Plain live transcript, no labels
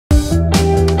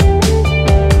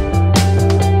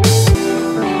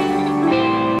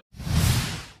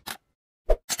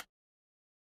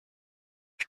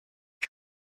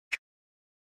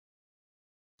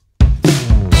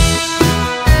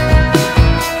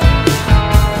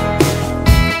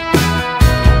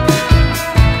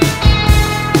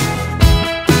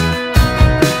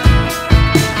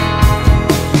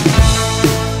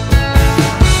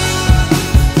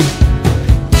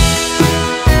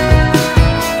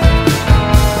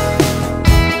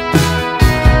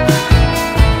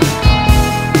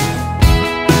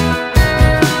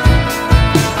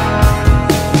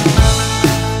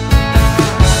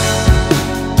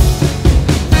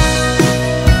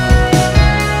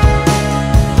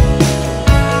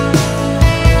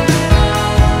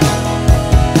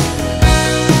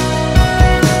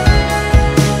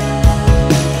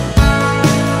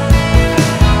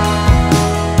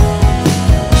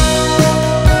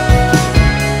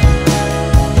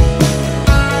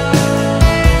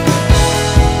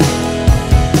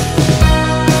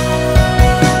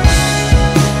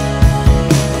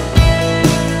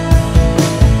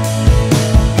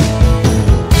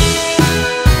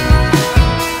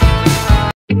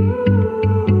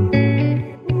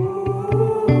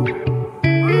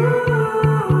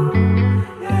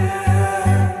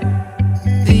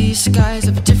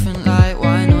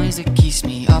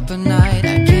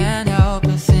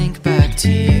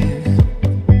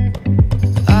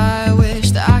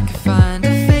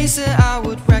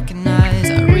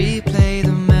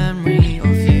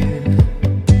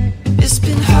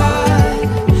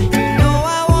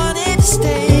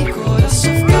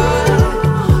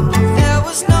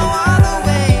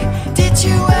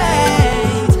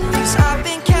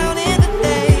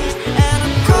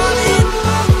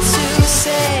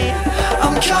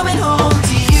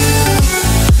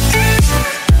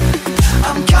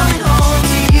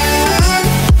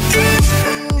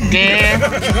Oke,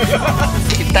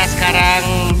 kita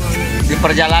sekarang di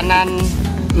perjalanan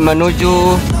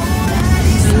menuju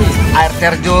air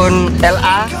terjun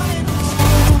L.A.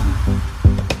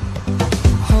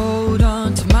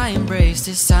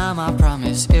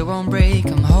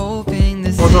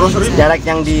 Jarak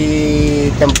yang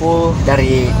ditempuh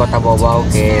dari Kota Baubau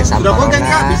ke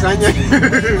Samparona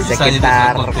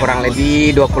sekitar kurang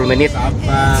lebih 20 menit.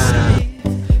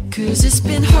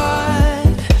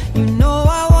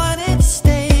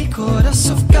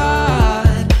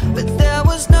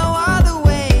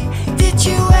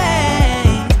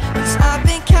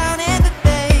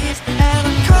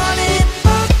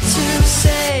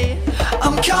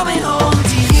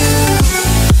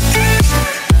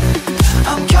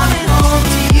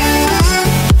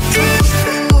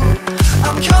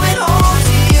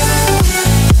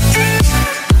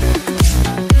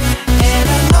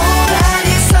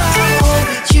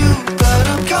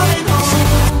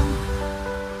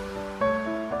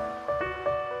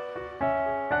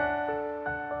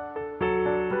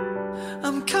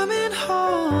 I'm coming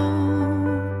home.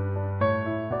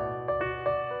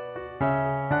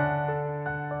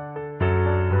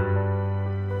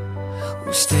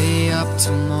 We'll stay up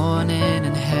till morning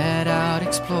and head out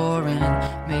exploring.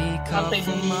 Make up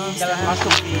for months. Jalan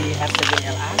masuk di Terjun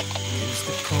L.A.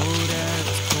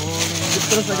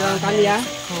 Terus jalan kali ya.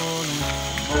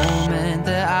 Moment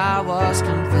that I was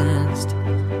convinced.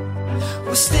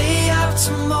 We'll stay up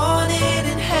till morning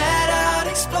and head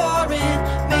out exploring.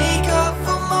 Make up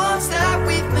for months that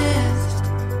we've missed.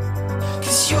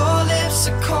 'Cause your lips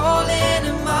are calling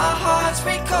and my heart's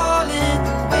recalling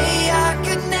the way I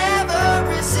could never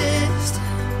resist.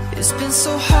 It's been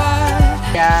so hard.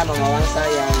 Ya, membawa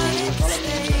saya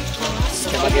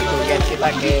sebagai tujuan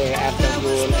kita ke air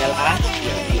terjun L.A.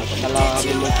 Kalau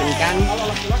dimungkinkan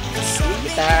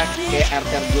kita ke air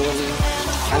terjun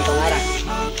kantong arah.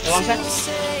 Uang saya?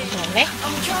 Boleh.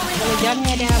 Kalau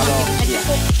jamnya ada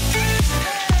cukup.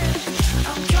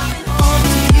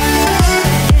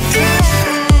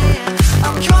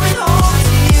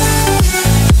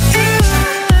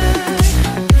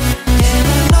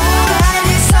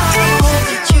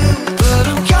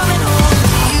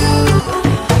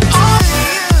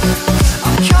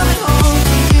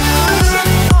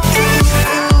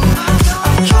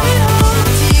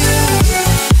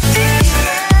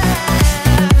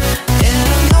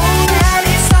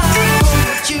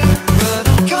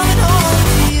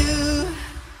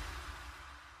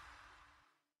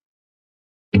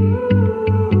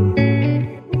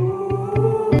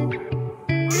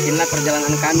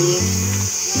 Perjalanan kami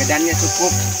medannya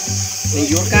cukup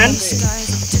menjurkan,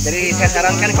 jadi saya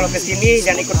sarankan kalau kesini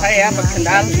jangan ikut saya pakai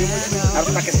sendal,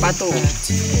 harus pakai sepatu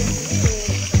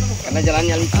karena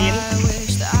jalannya licin. Nah,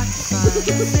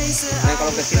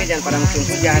 kalau kesini jangan pada musim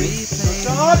hujan,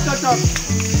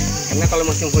 karena kalau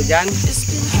musim hujan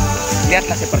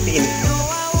lihatlah seperti ini.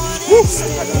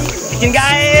 Bikin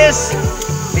guys,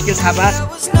 bikin sahabat.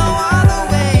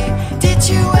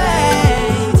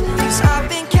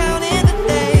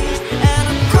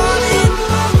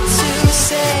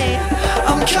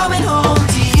 Coming home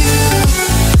to you.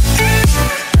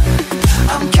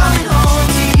 I'm coming home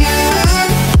to you.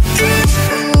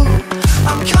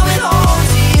 I'm coming home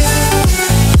to you.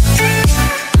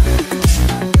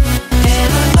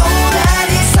 And I know that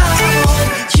it's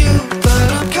hard with you, but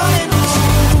I'm coming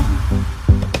home.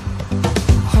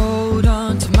 Hold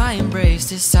on to my embrace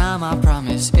this time, I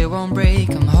promise it won't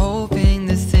break. I'm hoping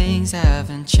that things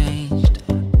haven't changed.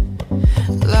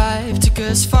 Life took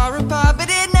us far apart, but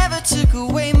it never took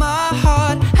away my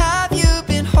heart. Have you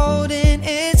been holding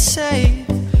it safe?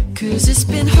 'Cause it's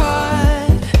been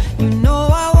hard. You know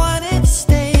I wanted to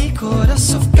stay, caught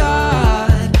us off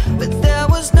guard, but there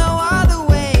was no other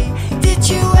way. Did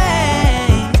you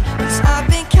wait? 'Cause I've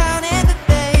been counting the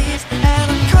days, and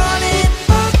I'm calling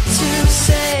up to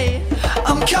say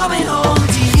I'm coming home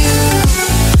to you.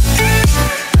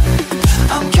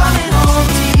 I'm coming home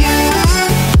to you.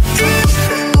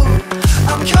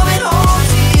 I'm coming home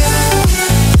to you.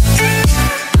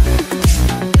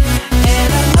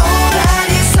 And I know that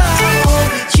it's hard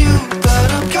with you, but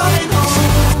I'm coming home.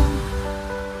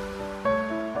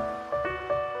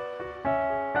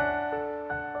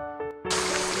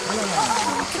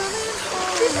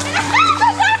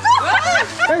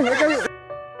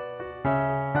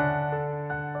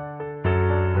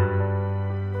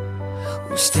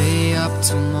 We'll stay up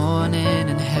till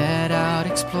morning and head out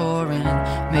exploring.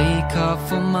 Make up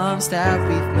for months that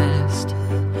we've missed.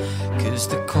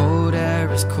 'Cause the cold air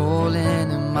is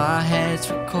calling and my head's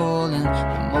recalling the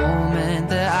moment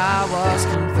that I was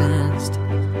convinced.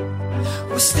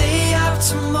 We'll stay up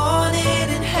till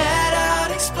morning and head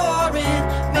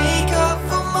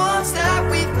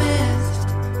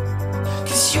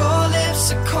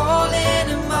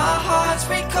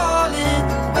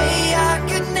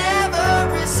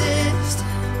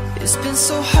It's been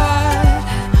so hard.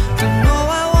 Don't know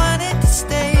I wanted to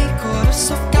stay, caught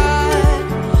us off guard,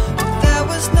 but there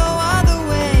was no other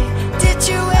way. Did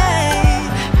you wait?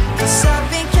 'Cause I've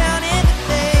been counting the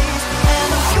days, and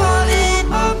I'm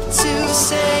calling up to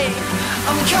say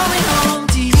I'm coming home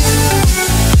to you.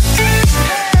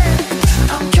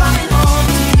 I'm coming home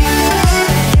to you.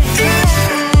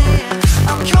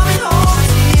 I'm coming home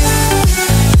to you.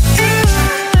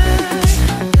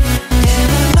 And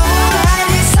I know that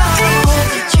it's hard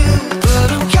with you, but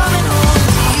I'm coming home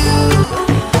to you.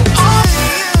 Oh,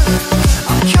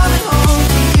 I'm coming home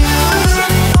to you.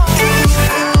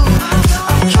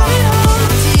 I'm coming home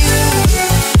to you.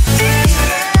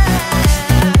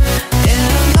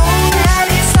 And I know that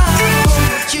it's hard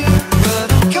with you, but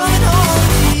I'm coming home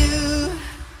to you.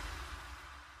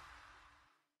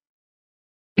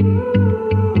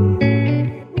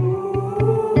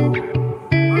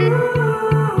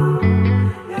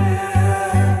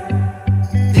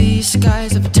 These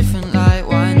skies have a different light,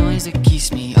 white noise that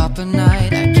keeps me up at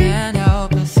night. I can't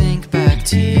help but think back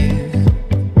to you.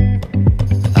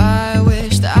 I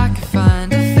wish that I could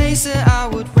find a face that I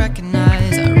would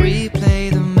recognize. I replay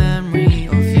the memory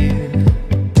of you.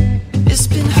 It's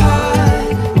been hard,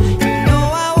 you know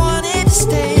I wanted to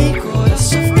stay, caught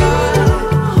us off guard,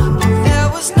 but there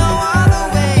was no other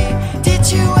way. Did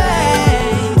you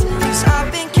wait? 'Cause I've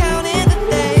been counting the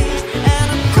days, and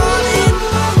I'm calling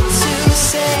up to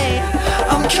say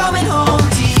I'm coming home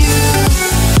to you.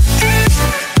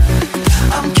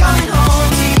 I'm coming home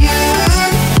to you.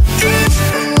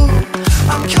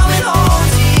 I'm coming home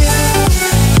to you.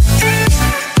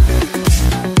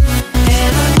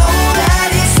 And I know that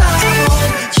it's hard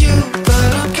with you, but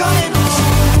I'm coming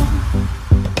home.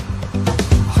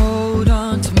 Hold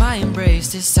on to my embrace,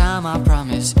 this time I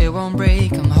promise it won't break.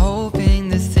 I'm hoping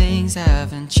that things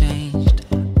haven't changed.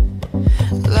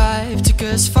 Life took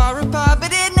us far apart,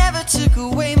 but it never took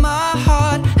away my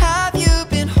heart. Have you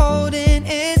been holding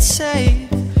it safe?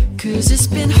 'Cause it's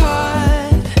been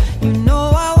hard, you know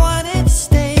I wanted to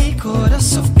stay, caught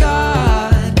us off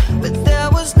guard, but there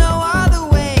was no other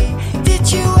way. Did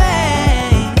you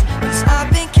wait? 'Cause I've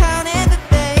been counting the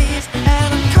days, and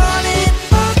I'm calling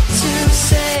up to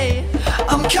say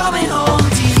I'm coming home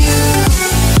to you.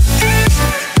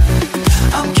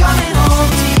 I'm coming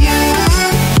home to you.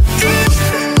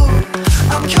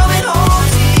 I'm coming home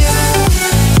to you.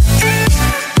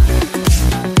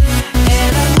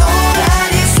 And I know that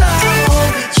it's hard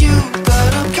with you, but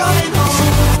I'm coming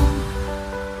home.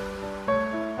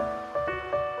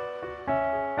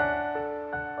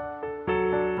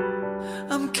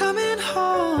 I'm coming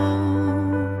home.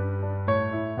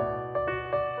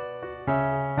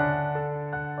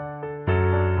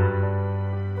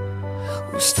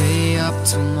 We'll stay up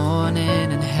till morning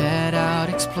and head out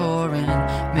exploring,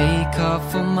 make up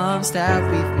for months that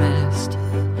we've missed.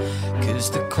 'Cause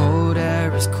the cold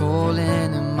air is calling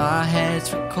and my head's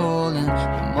recalling the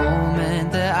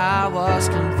moment that I was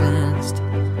convinced.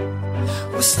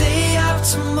 We'll stay up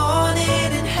till morning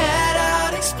and head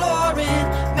out exploring,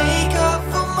 make up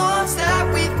for months that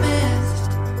we've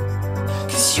missed.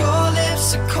 'Cause your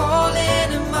lips are calling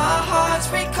and my heart's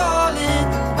recalling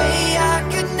the way I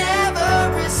could never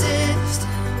resist.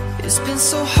 It's been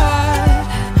so hard,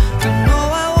 don't know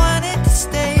I wanted to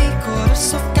stay, caught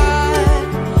us off guard,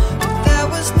 but there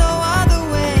was no other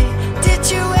way. Did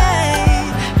you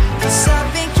wait? 'Cause I've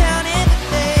been counting the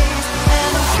days,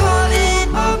 and I'm calling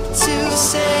up to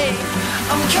say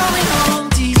I'm coming home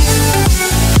to you.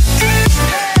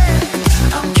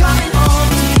 I'm coming home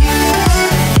to you.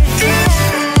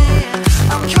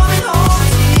 I'm coming home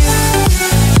to you.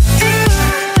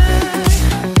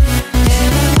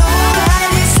 And I know that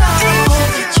it's hard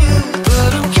with you,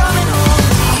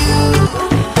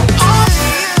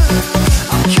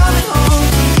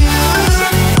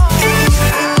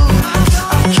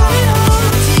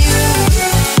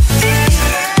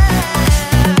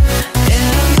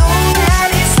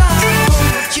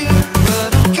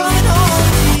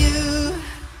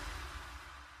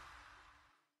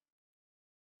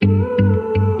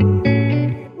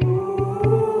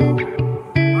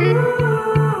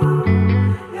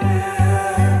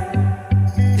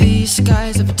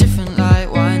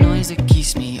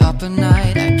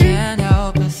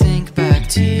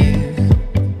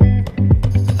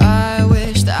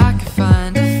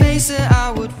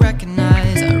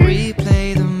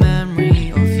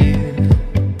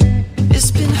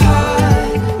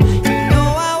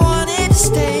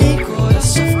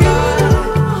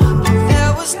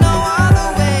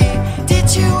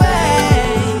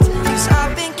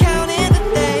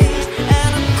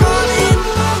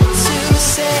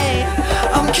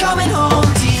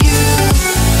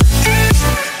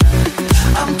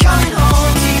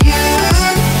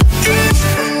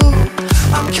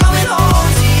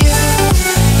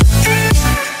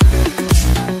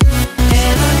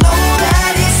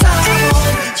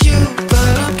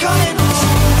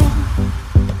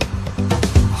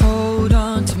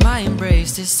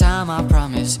 this time, I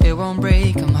promise it won't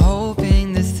break. I'm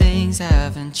hoping that things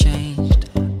haven't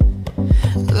changed.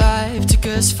 Life took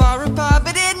us far apart,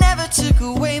 but it never took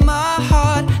away my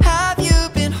heart. Have you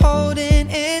been holding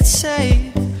it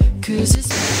safe? Cause it's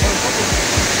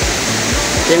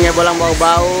Tim Bolang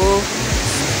Baubau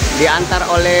diantar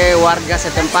oleh warga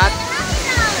setempat.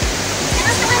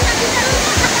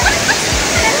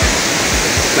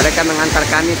 Mereka mengantar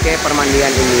kami ke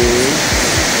permandian ini.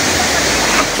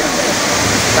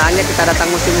 Soalnya kita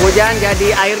datang musim hujan,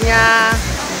 jadi airnya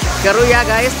keruh ya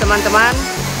guys, teman-teman.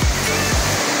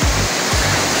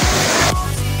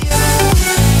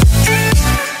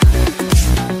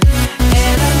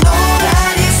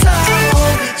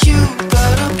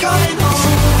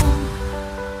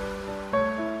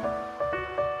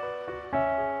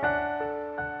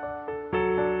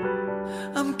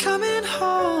 I'm coming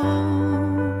home.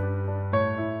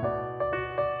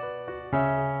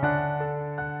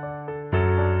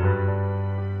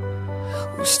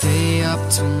 We'll stay up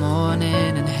till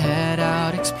morning and head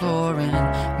out exploring.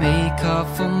 Make up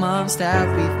for months that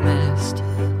we've missed.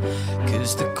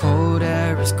 Cause the cold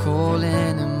air is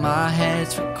calling and my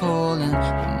head's recalling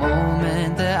the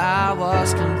moment that I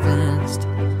was convinced.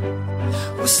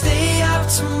 We'll stay up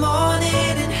till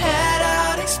morning and head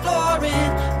out exploring.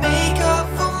 Make up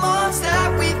for months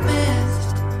that we've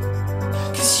missed.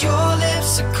 Cause your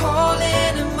lips are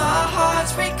calling and my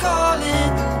heart's recalling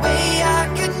the way I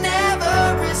could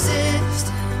never resist.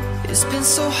 It's been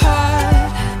so hard,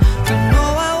 I know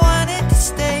I wanted to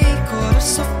stay caught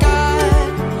us off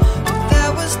guard, but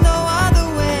there was no other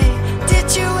way.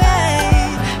 Did you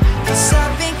wait? Cause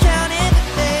I've been counting the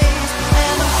days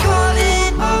and I'm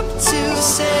calling up to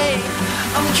say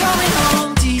I'm coming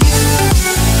home to you.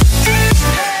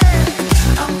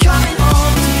 I'm coming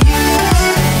home to you.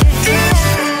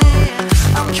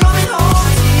 I'm coming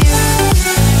home to you.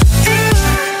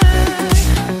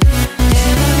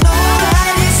 And I know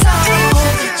that it's hard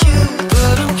with you,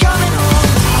 but I'm coming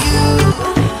home to you.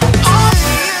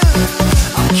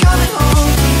 I'm coming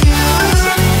home to you.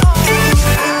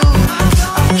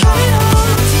 I'm coming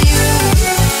home to you.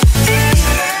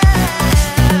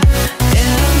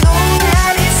 And I know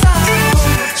that it's hard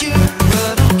with you,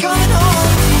 but I'm coming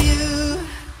home to you.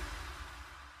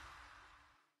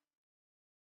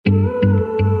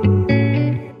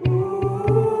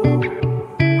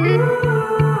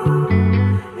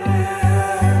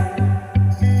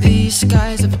 These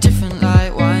skies have a different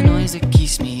light, white noise that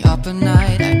keeps me up at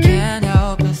night. I can't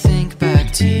help but think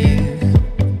back to you.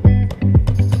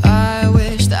 I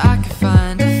wish that I could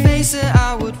find a face that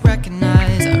I would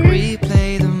recognize. I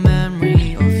replay the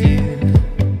memory of you.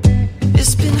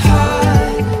 It's been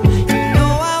hard, you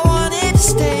know I wanted to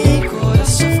stay caught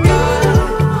us off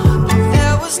guard, but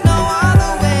there was no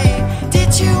other way.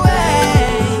 Did you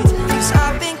wait? Cause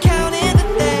I've been counting the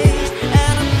days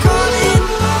and I'm calling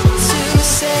up to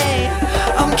say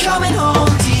I'm coming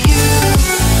home to you.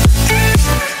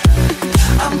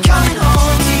 I'm coming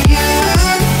home to you.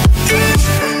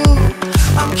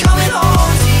 I'm coming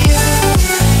home to you.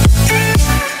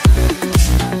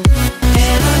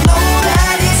 And I know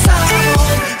that it's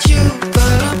hard with you,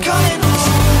 but I'm coming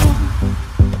home.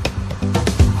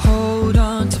 Hold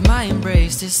on to my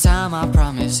embrace, this time I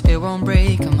promise it won't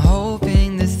break. I'm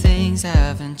hoping that things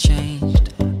haven't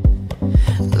changed.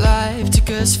 Life took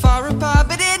us far apart,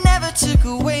 but it never took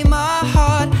away my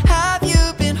heart. Have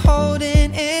you been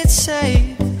holding it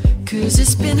safe? Cause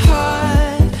it's been hard,